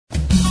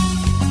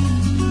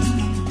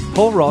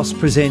Paul Ross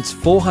presents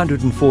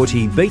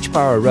 440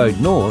 Beechboro Road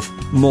North,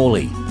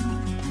 Morley.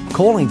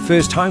 Calling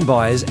first home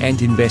buyers and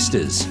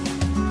investors.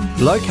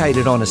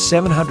 Located on a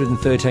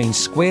 713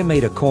 square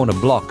metre corner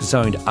block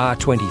zoned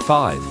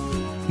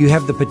R25, you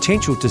have the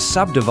potential to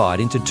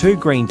subdivide into 2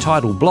 green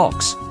title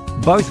blocks,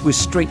 both with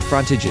street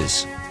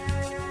frontages.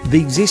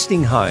 The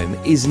existing home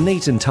is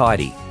neat and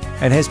tidy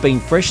and has been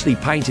freshly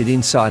painted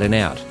inside and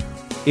out.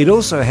 It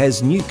also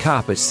has new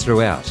carpets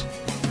throughout.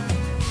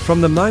 From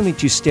the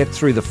moment you step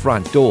through the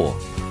front door,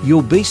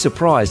 you'll be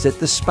surprised at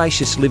the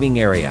spacious living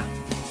area.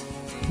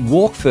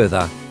 Walk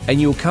further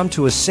and you'll come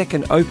to a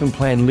second open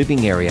plan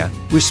living area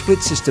with split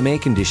system air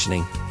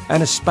conditioning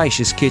and a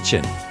spacious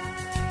kitchen.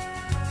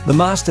 The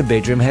master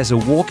bedroom has a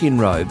walk-in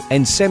robe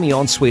and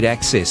semi-ensuite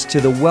access to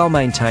the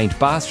well-maintained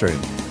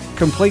bathroom,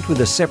 complete with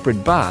a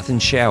separate bath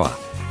and shower.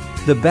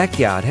 The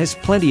backyard has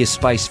plenty of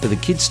space for the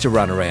kids to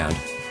run around,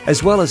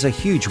 as well as a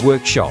huge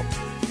workshop.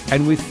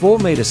 And with 4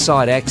 metre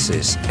side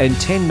access and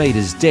 10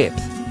 metres depth,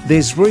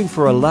 there's room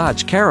for a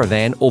large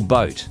caravan or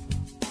boat.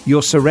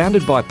 You're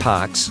surrounded by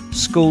parks,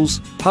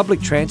 schools,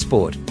 public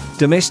transport,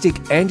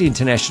 domestic and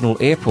international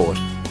airport,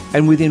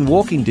 and within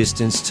walking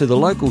distance to the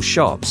local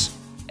shops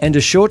and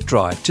a short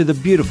drive to the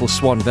beautiful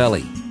Swan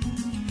Valley.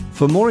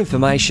 For more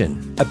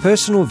information, a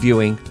personal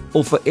viewing,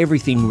 or for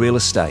everything real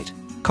estate,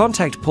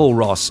 contact Paul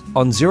Ross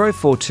on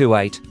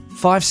 0428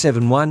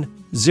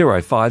 571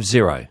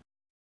 050.